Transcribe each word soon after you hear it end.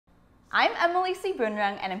I'm Emily C.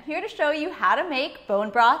 Bunrang, and I'm here to show you how to make bone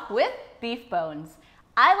broth with beef bones.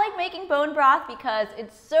 I like making bone broth because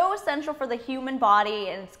it's so essential for the human body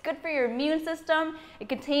and it's good for your immune system. It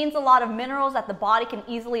contains a lot of minerals that the body can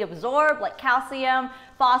easily absorb, like calcium,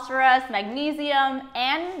 phosphorus, magnesium,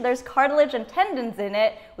 and there's cartilage and tendons in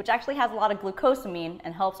it, which actually has a lot of glucosamine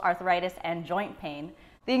and helps arthritis and joint pain.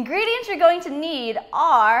 The ingredients you're going to need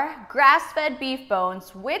are grass-fed beef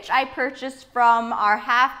bones, which I purchased from our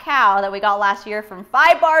half cow that we got last year from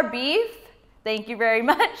 5 Bar Beef. Thank you very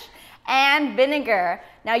much. And vinegar.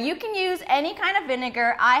 Now you can use any kind of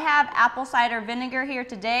vinegar. I have apple cider vinegar here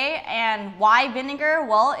today. And why vinegar?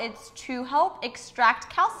 Well, it's to help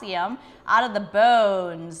extract calcium out of the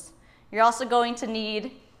bones. You're also going to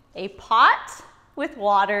need a pot with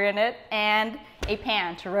water in it and a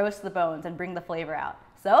pan to roast the bones and bring the flavor out.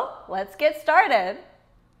 So let's get started.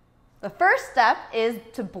 The first step is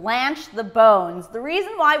to blanch the bones. The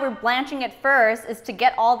reason why we're blanching it first is to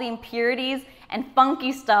get all the impurities and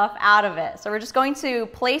funky stuff out of it. So we're just going to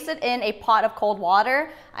place it in a pot of cold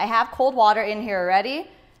water. I have cold water in here already.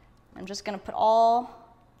 I'm just gonna put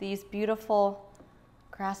all these beautiful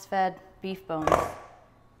grass-fed beef bones,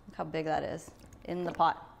 look how big that is, in the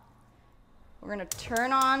pot. We're gonna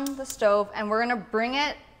turn on the stove and we're gonna bring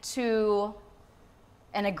it to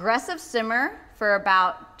an aggressive simmer for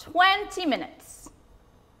about 20 minutes.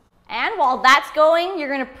 And while that's going, you're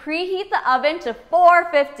gonna preheat the oven to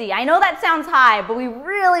 450. I know that sounds high, but we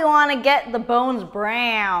really wanna get the bones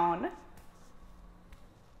brown.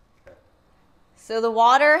 So the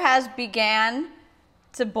water has began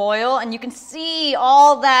to boil and you can see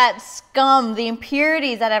all that scum, the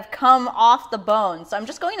impurities that have come off the bones. So I'm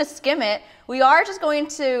just going to skim it. We are just going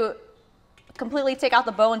to completely take out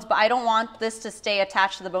the bones, but I don't want this to stay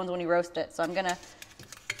attached to the bones when you roast it. So I'm gonna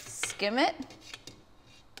skim it.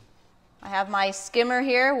 I have my skimmer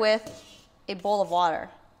here with a bowl of water.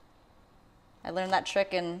 I learned that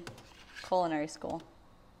trick in culinary school.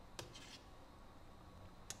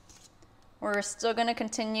 We're still gonna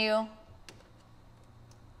continue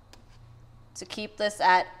to keep this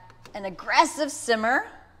at an aggressive simmer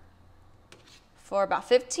for about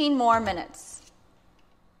 15 more minutes.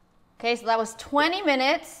 Okay, so that was 20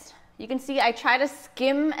 minutes. You can see I try to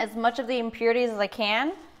skim as much of the impurities as I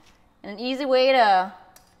can. And an easy way to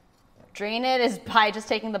drain it is by just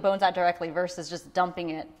taking the bones out directly versus just dumping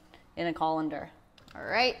it in a colander. All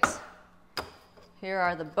right, here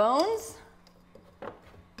are the bones.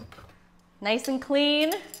 Nice and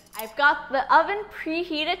clean. I've got the oven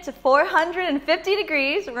preheated to 450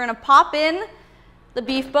 degrees. We're gonna pop in the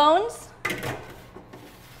beef bones.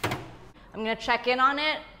 I'm gonna check in on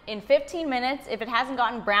it in 15 minutes. If it hasn't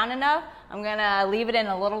gotten brown enough, I'm gonna leave it in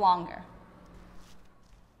a little longer.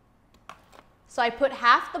 So I put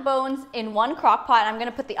half the bones in one crock pot, and I'm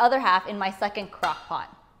gonna put the other half in my second crock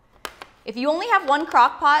pot. If you only have one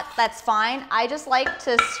crock pot, that's fine. I just like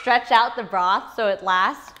to stretch out the broth so it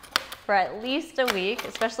lasts for at least a week,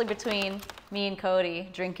 especially between me and Cody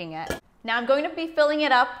drinking it. Now I'm going to be filling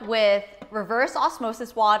it up with reverse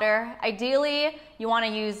osmosis water. Ideally, you wanna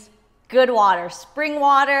use good water, spring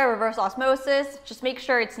water, reverse osmosis. Just make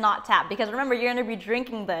sure it's not tapped because remember, you're gonna be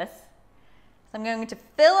drinking this. So I'm going to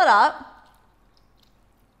fill it up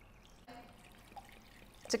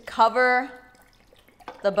to cover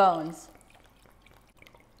the bones.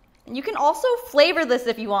 And you can also flavor this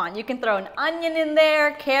if you want. You can throw an onion in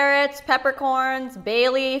there, carrots, peppercorns, bay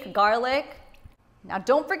leaf, garlic. Now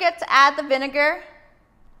don't forget to add the vinegar,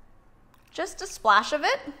 just a splash of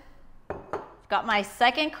it. Got my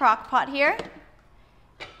second crock pot here.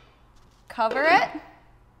 Cover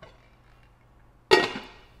it.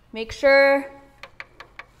 Make sure,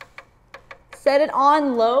 set it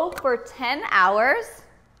on low for 10 hours.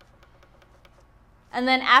 And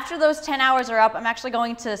then after those 10 hours are up, I'm actually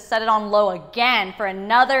going to set it on low again for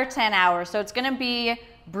another 10 hours. So it's gonna be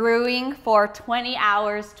brewing for 20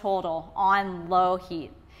 hours total on low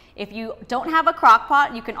heat. If you don't have a crock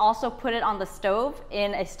pot, you can also put it on the stove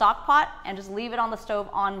in a stock pot and just leave it on the stove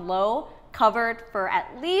on low, covered for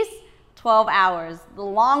at least 12 hours. The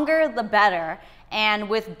longer, the better. And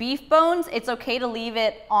with beef bones, it's okay to leave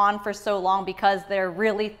it on for so long because they're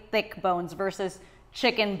really thick bones versus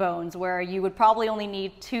chicken bones where you would probably only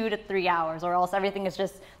need 2 to 3 hours or else everything is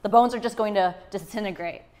just, the bones are just going to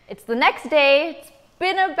disintegrate. It's the next day. It's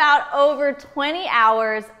been about over 20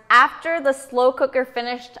 hours. After the slow cooker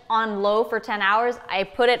finished on low for 10 hours, I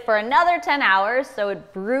put it for another 10 hours, so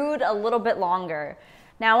it brewed a little bit longer.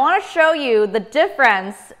 Now I want to show you the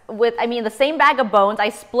difference with, the same bag of bones, I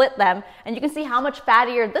split them, and you can see how much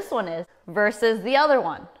fattier this one is versus the other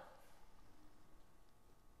one.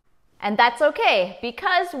 And that's okay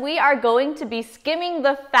because we are going to be skimming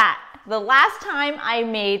the fat. The last time I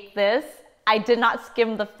made this, I did not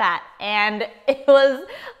skim the fat and it was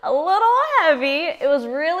a little heavy. It was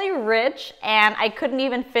really rich and I couldn't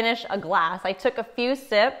even finish a glass. I took a few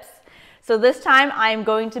sips. So this time I'm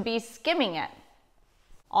going to be skimming it.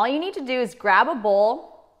 All you need to do is grab a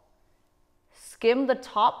bowl, skim the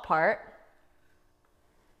top part,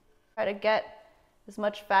 try to get as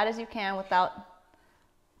much fat as you can without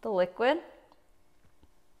the liquid.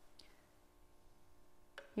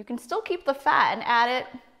 You can still keep the fat and add it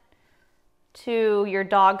to your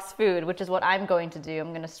dog's food, which is what I'm going to do. I'm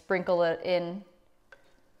going to sprinkle it in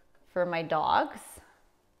for my dogs.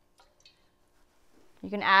 You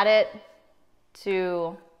can add it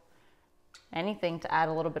to anything to add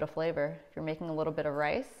a little bit of flavor. If you're making a little bit of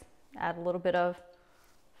rice, add a little bit of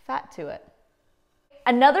fat to it.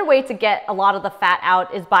 Another way to get a lot of the fat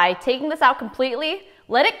out is by taking this out completely,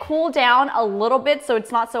 let it cool down a little bit so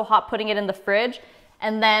it's not so hot, putting it in the fridge.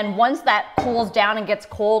 And then once that cools down and gets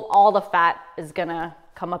cold, all the fat is gonna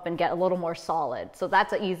come up and get a little more solid. So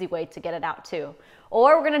that's an easy way to get it out too.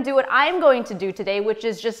 Or we're gonna do what I'm going to do today, which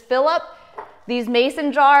is just fill up these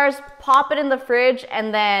mason jars, pop it in the fridge,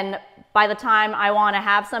 and then by the time I wanna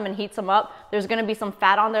have some and heat some up, there's gonna be some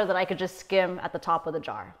fat on there that I could just skim at the top of the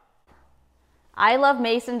jar. I love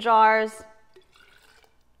mason jars.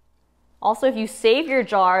 Also, if you save your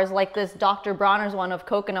jars, like this Dr. Bronner's one of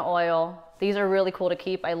coconut oil, these are really cool to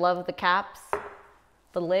keep. I love the caps,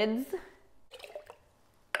 the lids.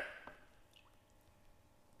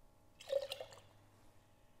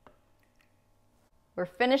 We're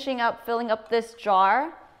finishing up filling up this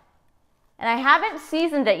jar. And I haven't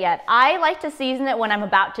seasoned it yet. I like to season it when I'm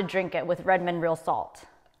about to drink it with Redmond Real Salt.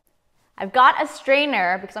 I've got a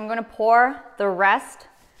strainer because I'm gonna pour the rest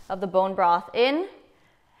of the bone broth in.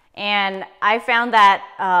 And I found that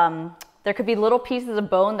there could be little pieces of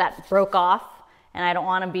bone that broke off and I don't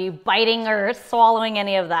wanna be biting or swallowing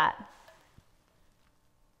any of that.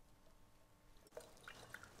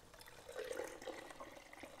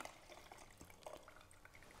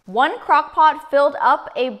 One crock pot filled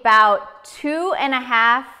up about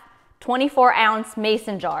 2.5 24-ounce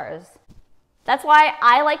mason jars. That's why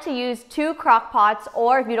I like to use 2 crock pots,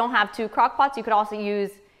 or if you don't have 2 crock pots, you could also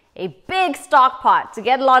use a big stock pot to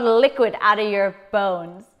get a lot of liquid out of your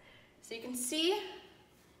bones. So you can see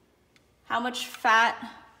how much fat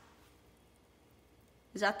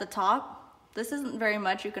is at the top. This isn't very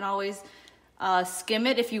much. You can always skim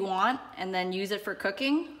it if you want and then use it for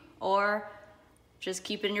cooking, or just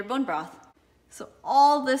keep it in your bone broth. So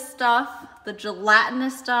all this stuff, the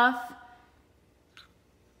gelatinous stuff,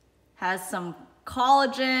 has some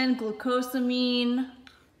collagen, glucosamine,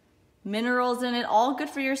 minerals in it, all good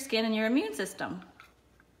for your skin and your immune system.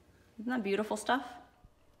 Isn't that beautiful stuff?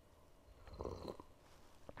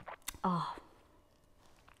 Oh,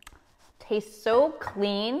 tastes so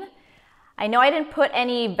clean. I know I didn't put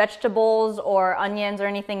any vegetables or onions or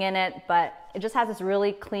anything in it, but it just has this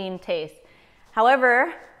really clean taste.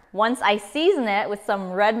 However, once I season it with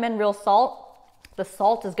some Redmond Real Salt, the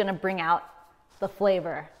salt is gonna bring out the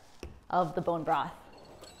flavor of the bone broth.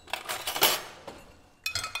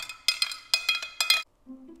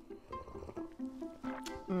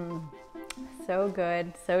 So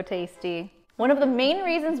good, so tasty. One of the main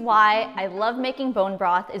reasons why I love making bone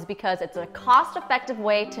broth is because it's a cost-effective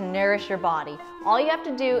way to nourish your body. All you have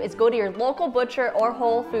to do is go to your local butcher or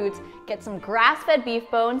Whole Foods, get some grass-fed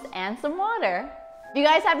beef bones and some water. If you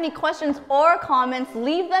guys have any questions or comments,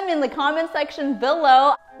 leave them in the comment section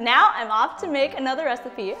below. Now I'm off to make another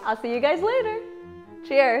recipe. I'll see you guys later.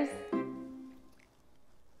 Cheers.